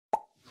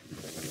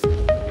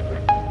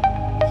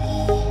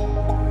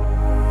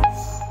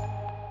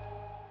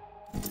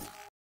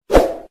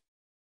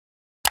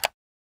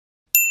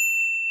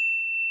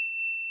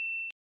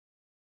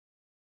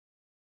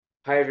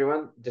Hi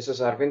everyone, this is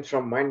Arvind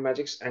from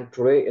MindMajix, and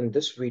today in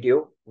this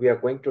video we are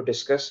going to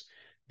discuss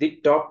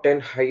the top 10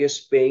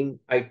 highest paying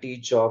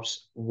IT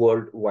jobs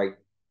worldwide.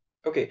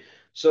 Okay,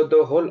 so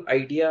the whole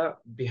idea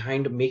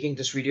behind making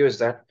this video is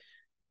that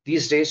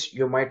these days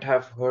you might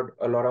have heard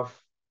a lot of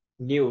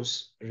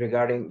news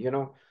regarding,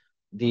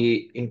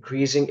 the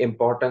increasing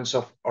importance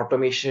of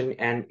automation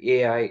and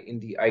AI in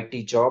the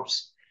IT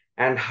jobs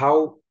and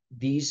how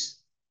these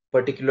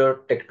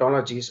particular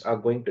technologies are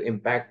going to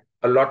impact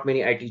a lot many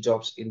IT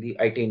jobs in the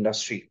IT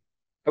industry.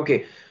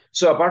 Okay,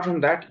 so apart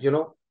from that,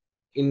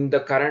 in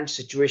the current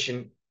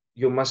situation,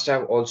 you must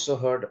have also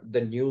heard the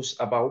news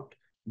about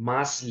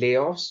mass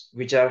layoffs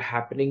which are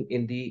happening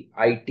in the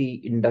IT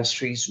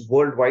industries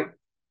worldwide.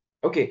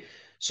 Okay,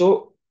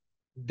 so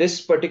this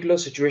particular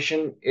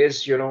situation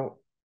is,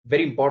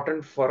 very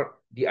important for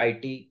the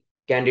IT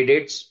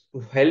candidates to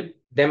help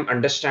them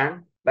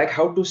understand like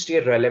how to stay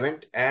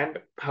relevant and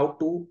how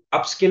to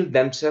upskill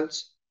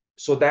themselves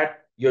so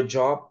that your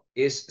job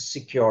is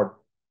secured.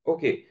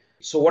 Okay,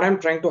 so what I'm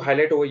trying to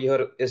highlight over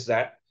here is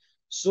that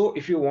so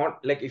if you want,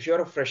 like if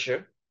you're a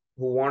fresher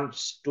who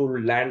wants to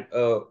land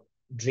a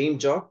dream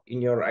job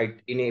in your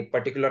in a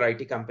particular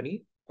IT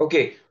company,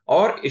 okay,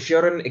 or if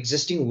you're an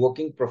existing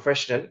working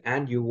professional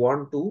and you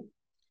want to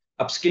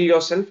upskill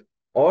yourself,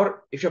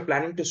 or if you're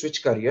planning to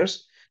switch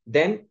careers,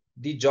 then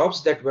the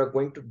jobs that we're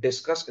going to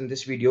discuss in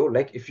this video,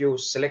 like if you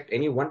select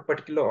any one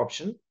particular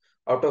option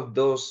out of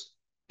those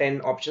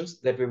 10 options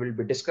that we will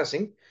be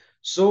discussing,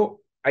 so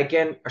I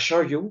can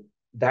assure you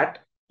that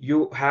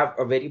you have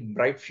a very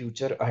bright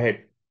future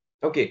ahead.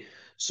 Okay,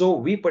 so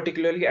we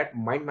particularly at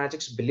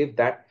MindMajix believe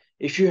that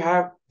if you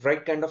have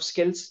right kind of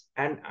skills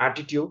and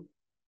attitude,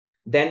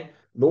 then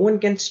no one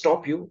can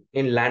stop you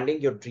in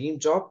landing your dream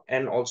job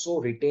and also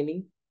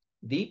retaining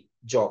the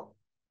job.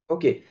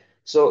 Okay,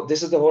 so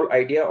this is the whole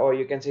idea, or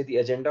you can say the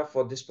agenda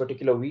for this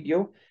particular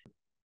video.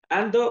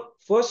 And the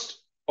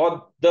first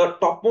or the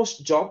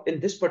topmost job in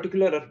this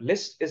particular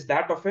list is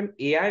that of an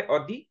AI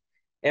or the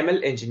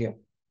ML engineer.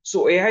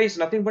 So AI is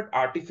nothing but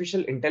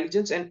artificial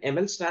intelligence, and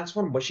ML stands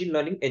for machine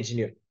learning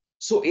engineer.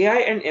 So AI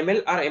and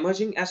ML are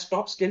emerging as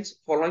top skills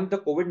following the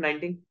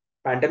COVID-19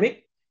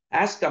 pandemic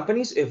as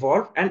companies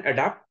evolve and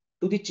adapt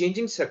to the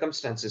changing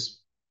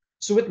circumstances.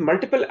 So with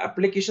multiple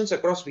applications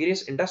across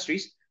various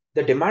industries,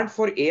 the demand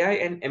for AI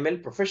and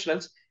ML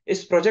professionals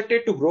is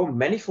projected to grow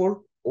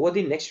manifold over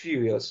the next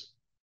few years.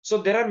 So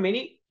there are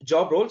many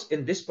job roles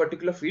in this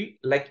particular field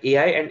like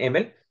AI and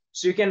ML.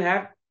 So you can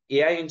have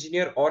AI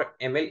engineer or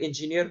ML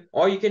engineer,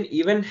 or you can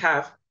even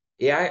have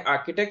AI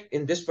architect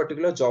in this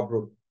particular job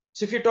role.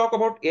 So if you talk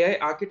about AI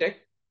architect,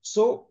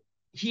 so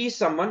he is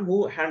someone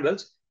who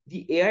handles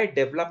the AI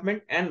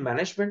development and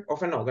management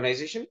of an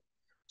organization.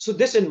 So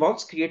this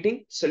involves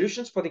creating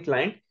solutions for the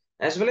client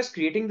as well as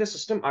creating the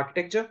system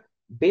architecture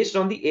based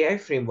on the AI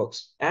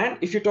frameworks. And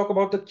if you talk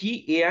about the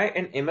key AI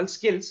and ML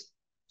skills,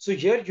 so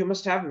here you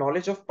must have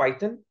knowledge of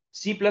Python,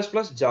 C++,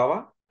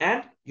 Java,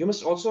 and you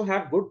must also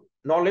have good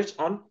knowledge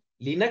on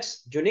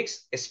Linux,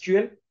 Unix,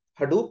 SQL,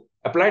 Hadoop,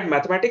 applied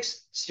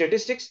mathematics,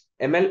 statistics,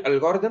 ML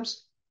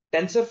algorithms,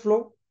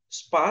 TensorFlow,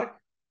 Spark,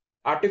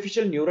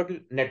 artificial neural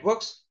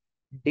networks,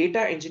 data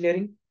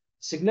engineering,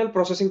 signal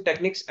processing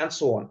techniques, and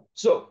so on.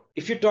 So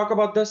if you talk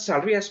about the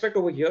salary aspect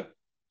over here,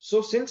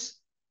 so since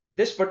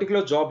this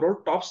particular job role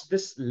tops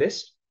this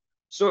list,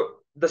 so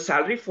the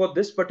salary for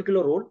this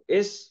particular role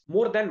is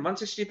more than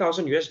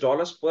 160,000 US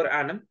dollars per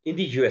annum in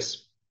the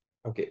US.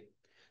 Okay.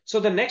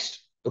 So the next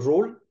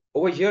role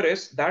over here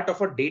is that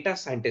of a data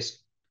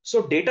scientist.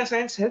 So data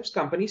science helps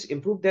companies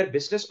improve their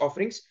business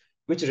offerings,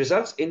 which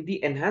results in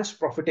the enhanced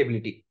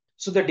profitability.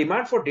 So the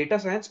demand for data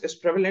science is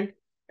prevalent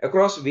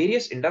across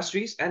various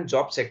industries and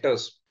job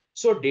sectors.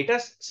 So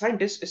data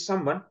scientist is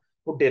someone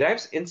who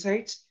derives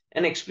insights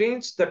and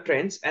explains the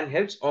trends and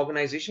helps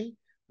organization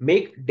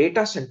make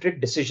data-centric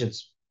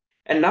decisions.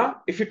 And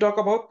now, if you talk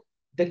about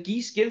the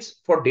key skills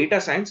for data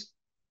science,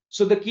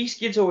 so the key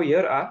skills over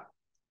here are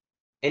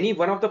any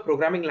one of the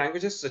programming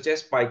languages such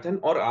as Python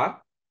or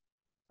R.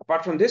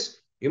 Apart from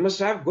this, you must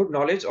have good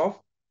knowledge of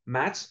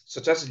maths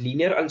such as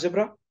linear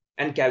algebra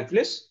and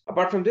calculus.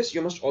 Apart from this,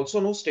 you must also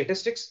know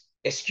statistics,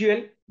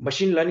 SQL,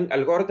 machine learning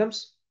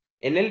algorithms,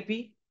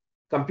 NLP,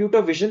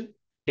 computer vision,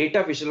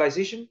 data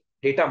visualization,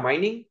 data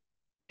mining,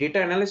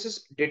 data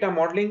analysis, data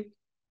modeling,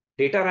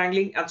 data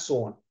wrangling, and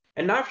so on.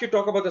 And now if you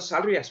talk about the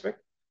salary aspect,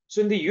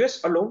 so in the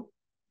US alone,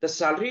 the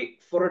salary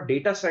for a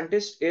data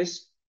scientist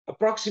is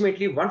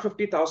approximately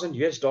 150,000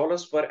 US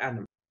dollars per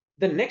annum.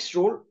 The next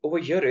role over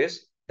here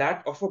is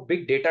that of a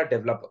big data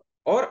developer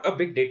or a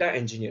big data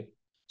engineer.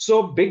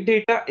 So big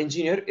data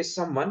engineer is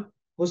someone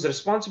who's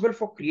responsible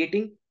for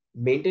creating,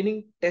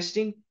 maintaining,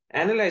 testing,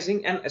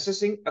 analyzing, and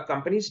assessing a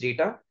company's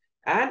data.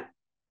 And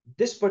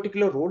this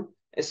particular role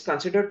is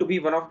considered to be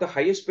one of the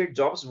highest paid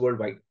jobs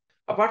worldwide.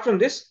 Apart from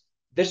this,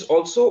 there's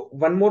also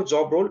one more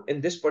job role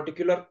in this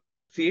particular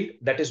field,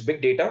 that is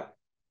big data.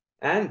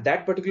 And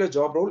that particular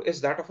job role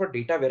is that of a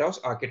data warehouse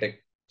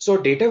architect. So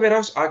data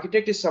warehouse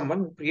architect is someone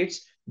who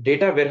creates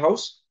data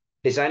warehouse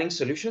designing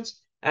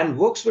solutions and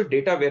works with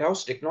data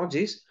warehouse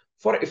technologies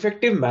for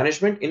effective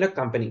management in a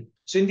company.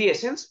 So in the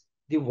essence,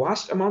 the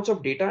vast amounts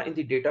of data in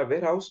the data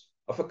warehouse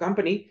of a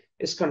company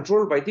is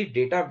controlled by the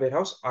data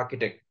warehouse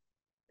architect.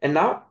 And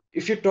now,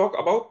 if you talk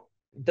about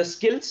the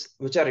skills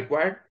which are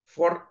required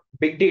for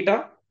big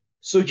data,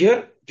 so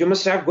here you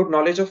must have good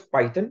knowledge of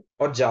Python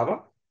or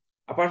Java.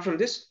 Apart from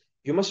this,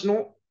 you must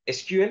know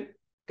SQL,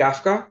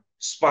 Kafka,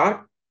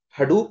 Spark,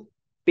 Hadoop,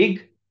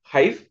 Pig,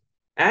 Hive,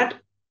 and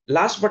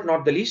last but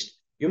not the least,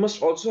 you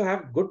must also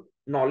have good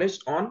knowledge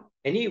on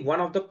any one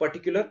of the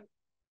particular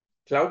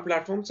cloud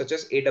platforms such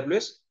as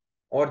AWS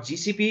or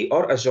GCP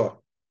or Azure.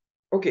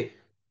 Okay.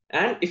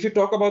 And if you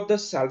talk about the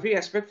salary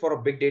aspect for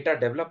a big data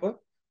developer,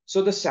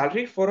 so the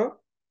salary for a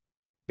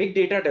big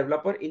data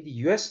developer in the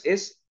US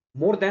is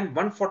more than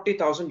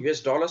 140,000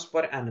 US dollars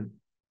per annum.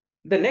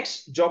 The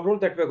next job role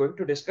that we're going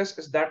to discuss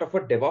is that of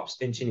a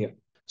DevOps engineer.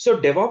 So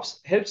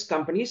DevOps helps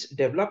companies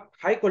develop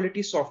high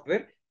quality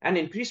software and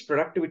increase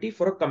productivity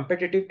for a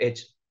competitive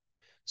edge.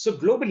 So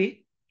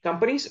globally,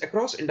 companies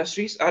across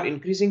industries are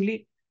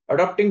increasingly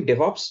adopting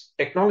DevOps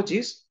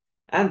technologies,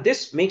 and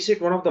this makes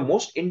it one of the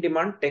most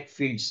in-demand tech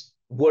fields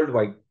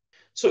worldwide.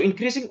 So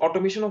increasing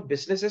automation of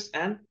businesses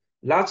and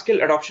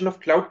large-scale adoption of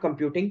cloud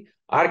computing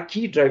are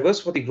key drivers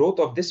for the growth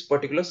of this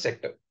particular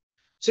sector.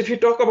 So if you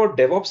talk about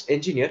DevOps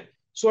engineer,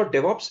 so a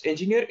DevOps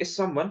engineer is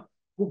someone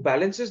who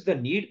balances the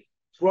need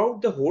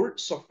throughout the whole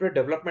software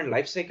development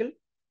lifecycle,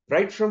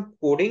 right from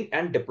coding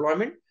and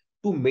deployment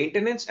to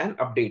maintenance and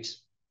updates.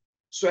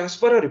 So as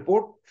per a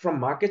report from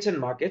Markets,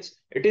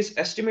 it is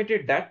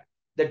estimated that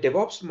the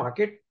DevOps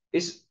market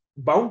is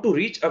bound to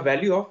reach a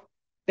value of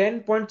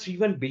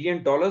 $10.31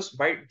 billion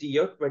by the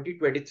year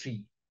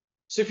 2023.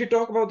 So if you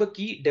talk about the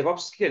key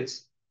DevOps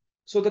skills,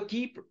 so the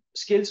key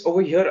skills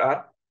over here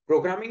are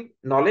programming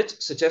knowledge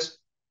such as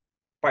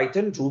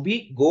Python,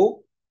 Ruby,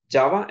 Go,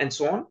 Java, and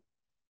so on.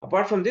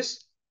 Apart from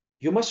this,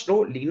 you must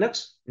know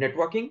Linux,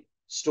 networking,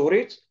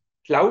 storage,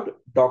 cloud,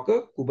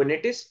 Docker,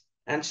 Kubernetes,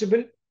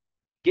 Ansible,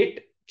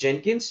 Git,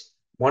 Jenkins,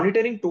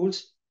 monitoring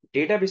tools,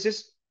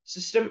 databases,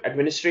 system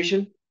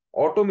administration,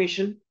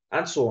 automation,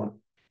 and so on.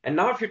 And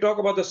now, if you talk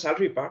about the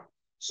salary part,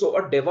 so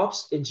a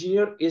DevOps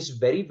engineer is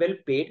very well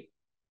paid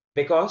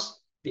because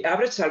the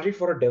average salary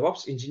for a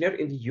DevOps engineer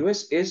in the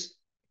US is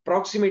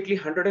approximately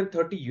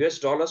 130 US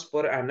dollars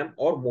per annum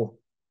or more.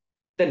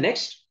 The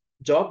next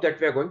job that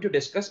we are going to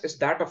discuss is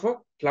that of a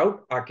cloud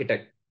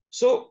architect.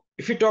 So,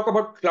 if you talk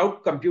about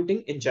cloud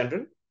computing in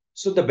general,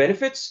 so the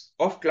benefits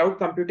of cloud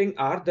computing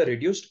are the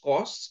reduced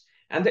costs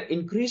and the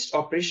increased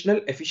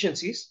operational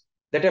efficiencies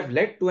that have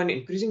led to an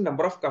increasing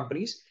number of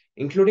companies,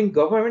 including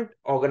government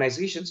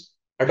organizations,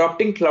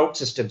 adopting cloud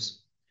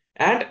systems.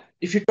 And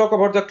if you talk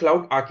about the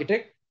cloud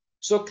architect,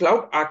 so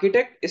cloud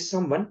architect is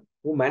someone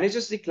who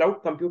manages the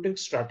cloud computing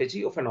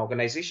strategy of an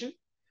organization,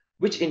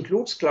 which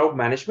includes cloud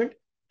management,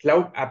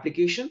 cloud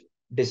application,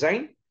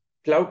 design,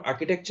 cloud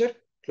architecture,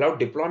 cloud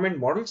deployment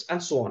models,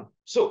 and so on.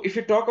 So if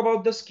you talk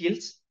about the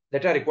skills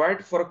that are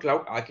required for a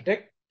cloud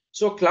architect,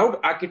 so a cloud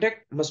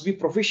architect must be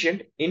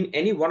proficient in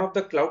any one of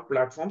the cloud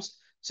platforms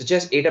such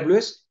as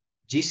AWS,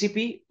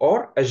 GCP,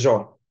 or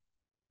Azure.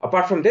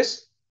 Apart from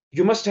this,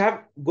 you must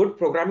have good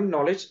programming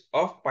knowledge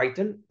of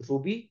Python,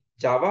 Ruby,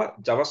 Java,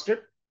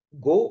 JavaScript,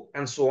 Go,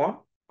 and so on.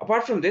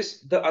 Apart from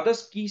this, the other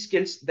key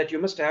skills that you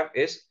must have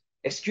is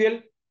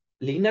SQL,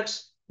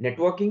 Linux,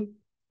 networking,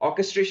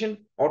 orchestration,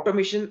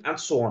 automation, and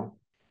so on.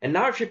 And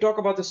now, if you talk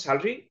about the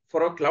salary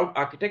for a cloud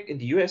architect in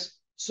the US,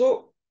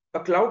 so a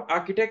cloud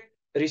architect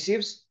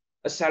receives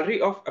a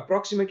salary of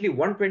approximately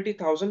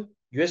 120,000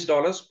 US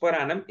dollars per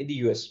annum in the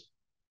US.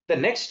 The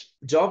next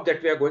job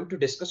that we are going to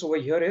discuss over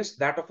here is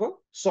that of a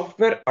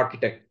software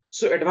architect.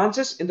 So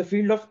advances in the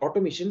field of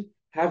automation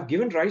have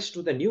given rise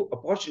to the new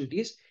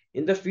opportunities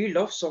in the field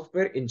of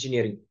software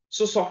engineering.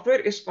 So software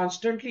is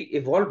constantly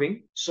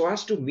evolving so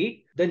as to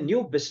meet the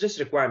new business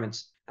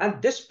requirements.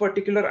 And this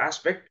particular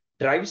aspect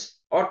drives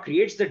or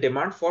creates the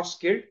demand for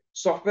skilled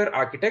software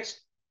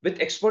architects with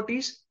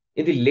expertise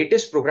in the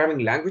latest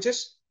programming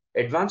languages,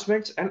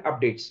 advancements, and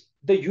updates.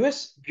 The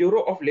US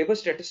Bureau of Labor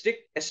Statistics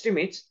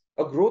estimates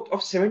a growth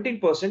of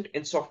 17%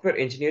 in software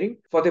engineering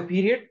for the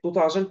period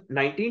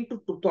 2019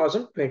 to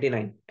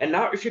 2029. And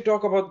now, if you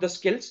talk about the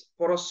skills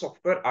for a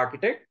software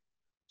architect,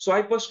 so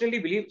I personally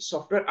believe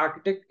software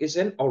architect is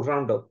an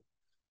all-rounder.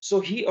 So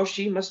he or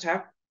she must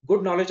have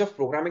good knowledge of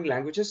programming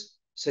languages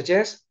such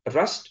as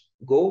Rust,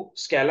 Go,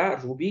 Scala,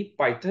 Ruby,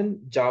 Python,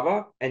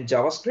 Java, and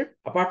JavaScript.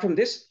 Apart from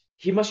this,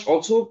 he must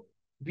also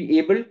be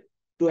able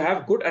to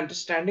have good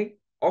understanding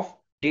of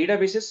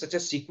databases such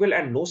as SQL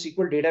and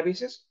NoSQL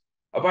databases.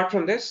 Apart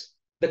from this,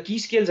 the key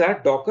skills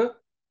are Docker,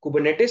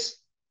 Kubernetes,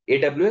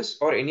 AWS,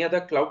 or any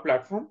other cloud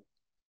platform,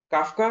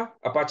 Kafka,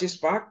 Apache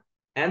Spark,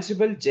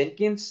 Ansible,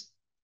 Jenkins,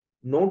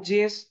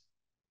 Node.js,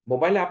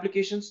 mobile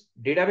applications,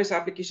 database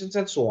applications,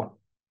 and so on.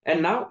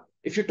 And now,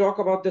 if you talk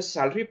about the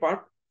salary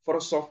part for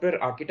a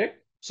software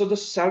architect, so the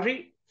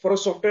salary for a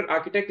software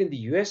architect in the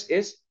US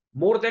is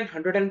more than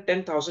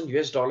 110,000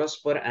 US dollars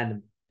per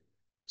annum.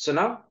 So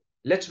now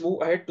let's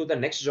move ahead to the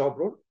next job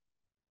role.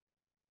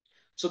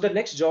 So the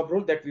next job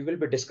role that we will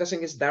be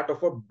discussing is that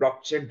of a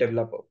blockchain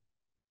developer.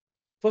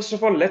 First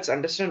of all, let's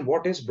understand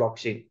what is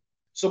blockchain.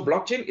 So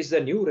blockchain is the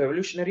new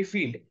revolutionary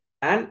field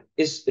and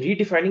is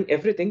redefining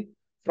everything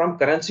from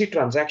currency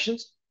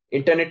transactions,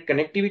 internet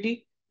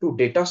connectivity to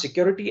data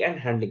security and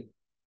handling.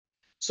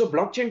 So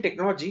blockchain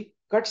technology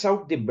cuts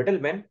out the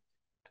middleman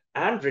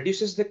and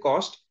reduces the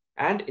cost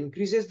and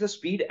increases the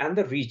speed and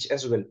the reach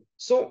as well.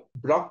 So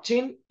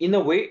blockchain in a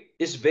way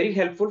is very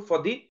helpful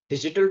for the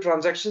digital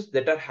transactions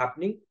that are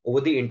happening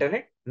over the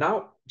internet.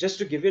 Now, just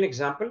to give you an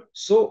example,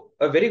 so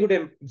a very good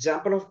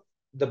example of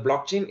the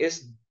blockchain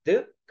is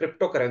the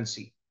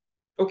cryptocurrency.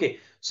 Okay,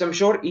 so I'm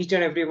sure each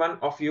and every one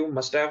of you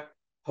must have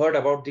heard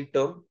about the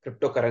term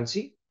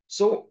cryptocurrency.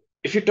 So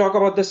if you talk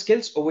about the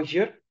skills over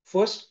here,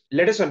 first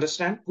let us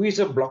understand who is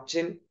a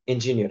blockchain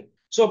engineer.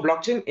 So a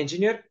blockchain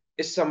engineer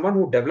is someone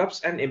who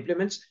develops and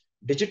implements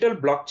digital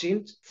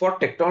blockchains for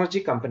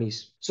technology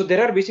companies. So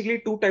there are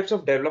basically two types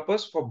of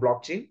developers for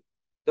blockchain.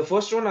 The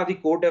first one are the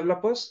core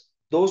developers,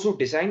 those who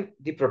design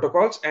the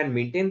protocols and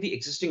maintain the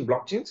existing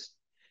blockchains.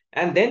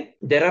 And then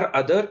there are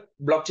other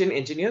blockchain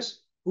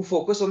engineers who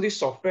focus on the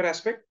software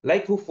aspect,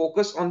 like who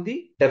focus on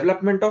the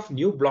development of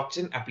new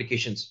blockchain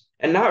applications.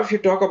 And now if you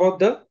talk about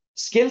the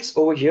skills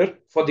over here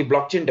for the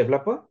blockchain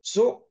developer.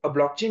 So a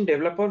blockchain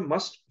developer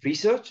must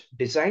research,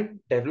 design,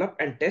 develop,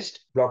 and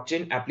test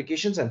blockchain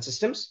applications and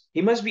systems.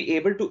 He must be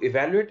able to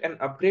evaluate and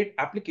upgrade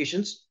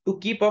applications to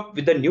keep up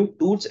with the new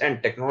tools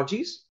and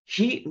technologies.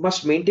 He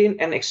must maintain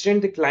and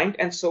extend the client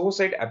and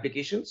server-side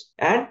applications.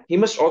 And he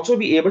must also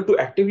be able to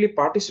actively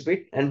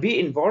participate and be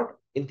involved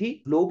in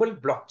the global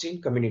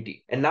blockchain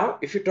community. And now,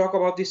 if you talk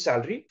about the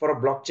salary for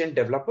a blockchain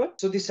developer,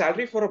 so the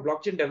salary for a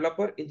blockchain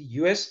developer in the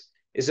US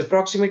is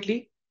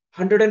approximately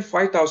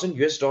 105,000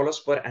 US dollars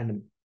per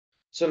annum.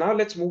 So now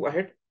let's move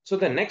ahead. So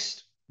the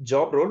next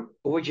job role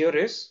over here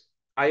is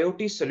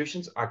IoT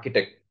Solutions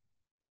Architect.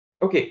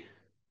 Okay,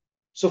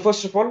 so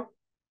first of all,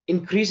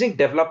 increasing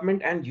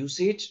development and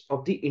usage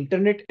of the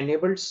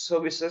internet-enabled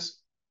services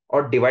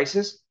or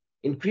devices,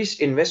 increased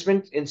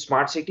investment in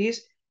smart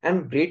cities,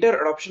 and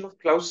greater adoption of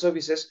cloud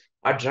services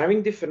are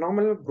driving the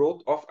phenomenal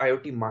growth of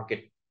IoT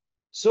market.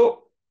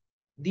 So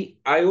the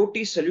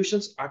IoT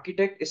Solutions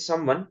Architect is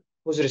someone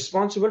who's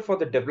responsible for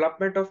the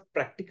development of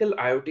practical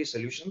IoT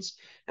solutions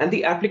and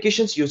the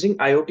applications using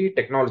IoT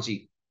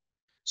technology.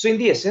 So in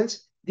the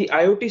essence, the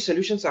IoT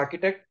Solutions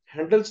Architect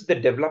handles the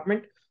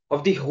development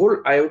of the whole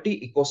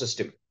IoT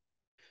ecosystem.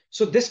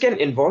 So this can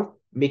involve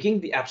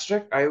making the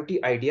abstract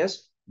IoT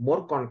ideas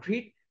more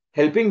concrete,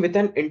 helping with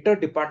an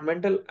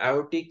interdepartmental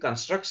IoT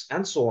constructs,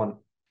 and so on.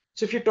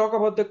 So if you talk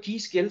about the key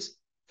skills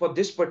for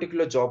this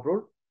particular job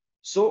role,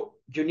 so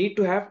you need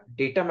to have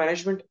data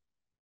management,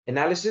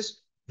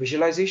 analysis,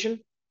 visualization,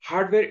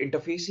 hardware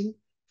interfacing,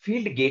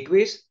 field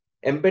gateways,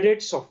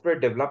 embedded software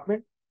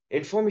development,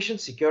 information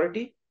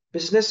security,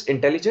 business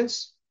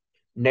intelligence,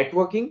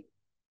 networking,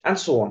 and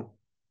so on.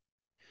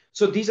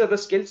 So these are the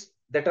skills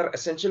that are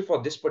essential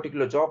for this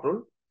particular job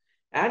role.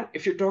 And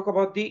if you talk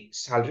about the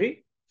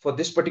salary for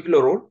this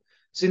particular role,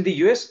 so in the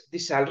US, the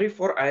salary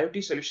for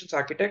IoT Solutions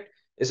Architect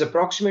is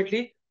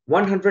approximately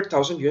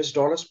 100,000 US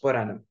dollars per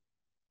annum.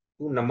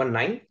 To number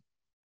nine.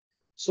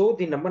 So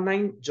the number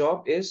nine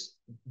job is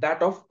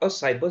that of a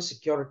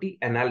cybersecurity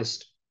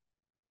analyst.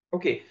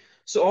 Okay,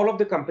 so all of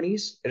the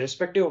companies,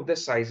 irrespective of their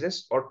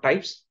sizes or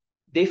types,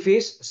 they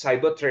face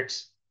cyber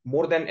threats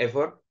more than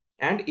ever,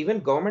 and even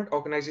government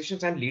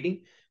organizations and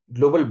leading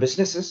global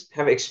businesses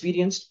have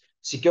experienced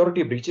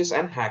security breaches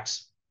and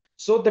hacks.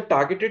 So the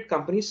targeted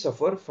companies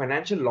suffer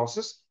financial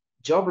losses,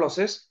 job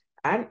losses,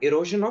 and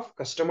erosion of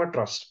customer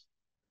trust.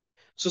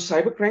 So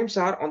cyber crimes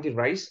are on the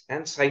rise,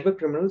 and cyber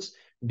criminals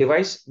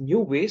devise new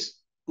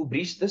ways to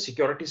breach the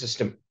security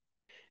system.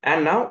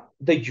 And now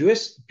the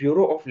US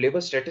Bureau of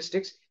Labor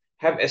Statistics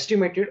have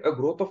estimated a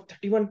growth of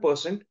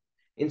 31%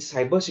 in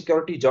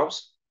cybersecurity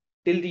jobs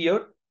till the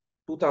year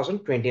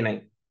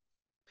 2029.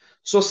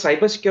 So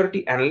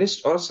cybersecurity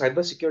analyst or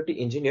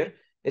cybersecurity engineer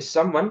is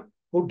someone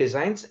who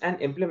designs and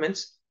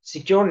implements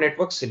secure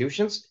network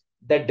solutions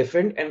that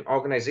defend an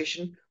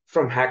organization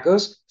from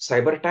hackers,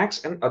 cyber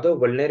attacks, and other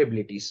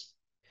vulnerabilities.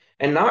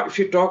 And now, if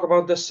you talk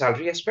about the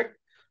salary aspect,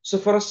 so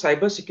for a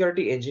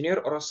cybersecurity engineer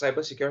or a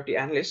cybersecurity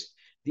analyst,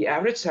 the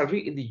average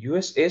salary in the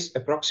US is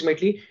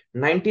approximately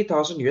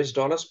 90,000 US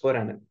dollars per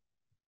annum.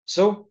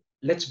 So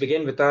let's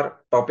begin with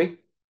our topic.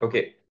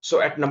 Okay,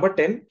 so at number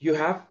 10, you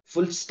have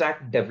full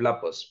stack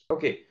developers.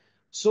 Okay,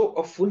 so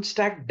a full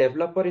stack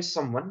developer is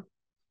someone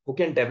who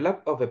can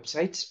develop a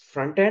website's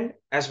front end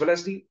as well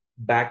as the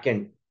back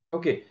end.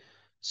 Okay,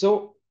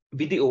 so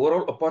with the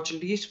overall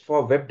opportunities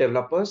for web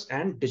developers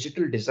and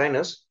digital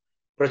designers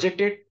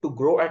projected to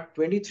grow at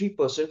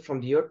 23%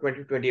 from the year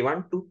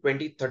 2021 to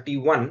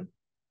 2031.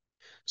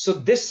 So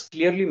this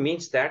clearly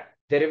means that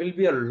there will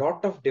be a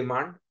lot of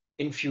demand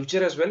in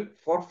future as well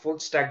for full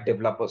stack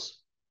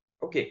developers.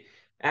 Okay.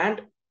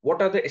 And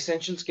what are the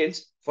essential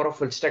skills for a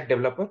full stack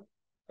developer?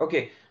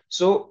 Okay.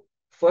 So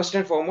first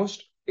and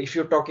foremost, if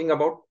you're talking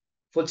about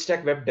full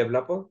stack web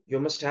developer, you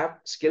must have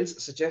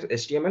skills such as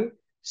HTML,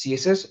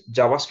 CSS,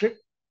 JavaScript.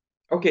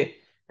 Okay.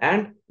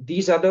 And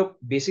these are the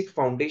basic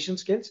foundation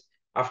skills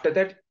After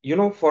that,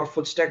 for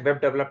full stack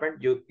web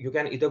development, you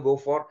can either go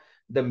for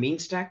the main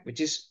stack, which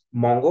is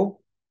Mongo,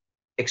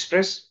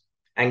 Express,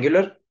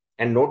 Angular,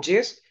 and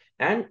Node.js.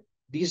 And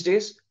these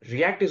days,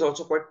 React is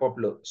also quite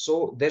popular.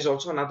 So there's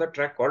also another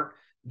track called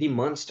the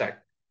MERN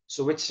stack,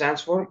 so which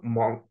stands for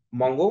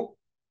Mongo,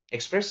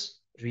 Express,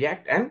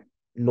 React, and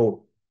Node.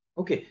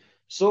 Okay,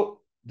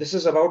 so this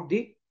is about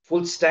the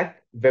full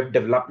stack web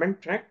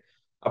development track.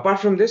 Apart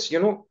from this,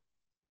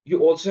 you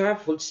also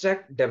have full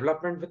stack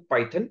development with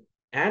Python,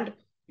 and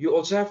you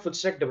also have full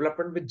stack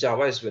development with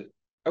Java as well.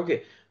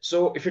 Okay,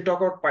 so if you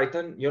talk about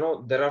Python,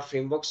 there are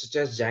frameworks such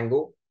as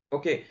Django.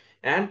 Okay,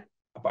 and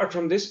apart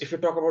from this, if you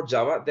talk about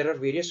Java, there are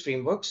various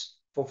frameworks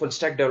for full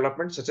stack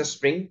development such as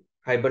Spring,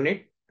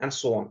 Hibernate, and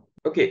so on.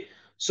 Okay,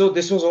 so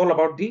this was all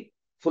about the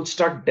full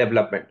stack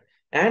development.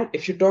 And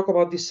if you talk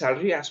about the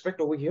salary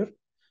aspect over here,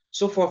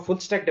 so for full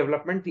stack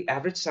development, the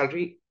average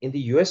salary in the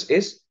US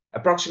is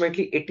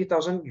approximately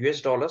 80,000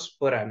 US dollars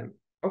per annum.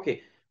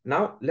 Okay,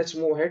 now let's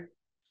move ahead.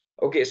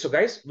 Okay, so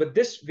guys, with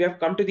this, we have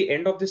come to the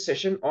end of this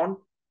session on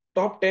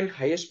top 10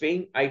 highest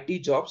paying IT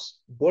jobs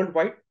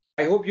worldwide.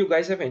 I hope you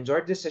guys have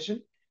enjoyed this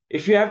session.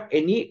 If you have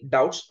any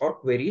doubts or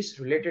queries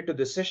related to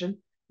this session,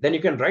 then you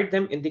can write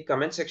them in the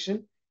comment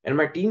section, and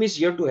my team is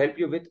here to help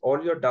you with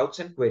all your doubts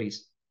and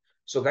queries.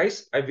 So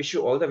guys, I wish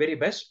you all the very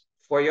best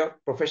for your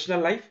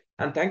professional life,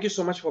 and thank you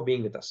so much for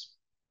being with us.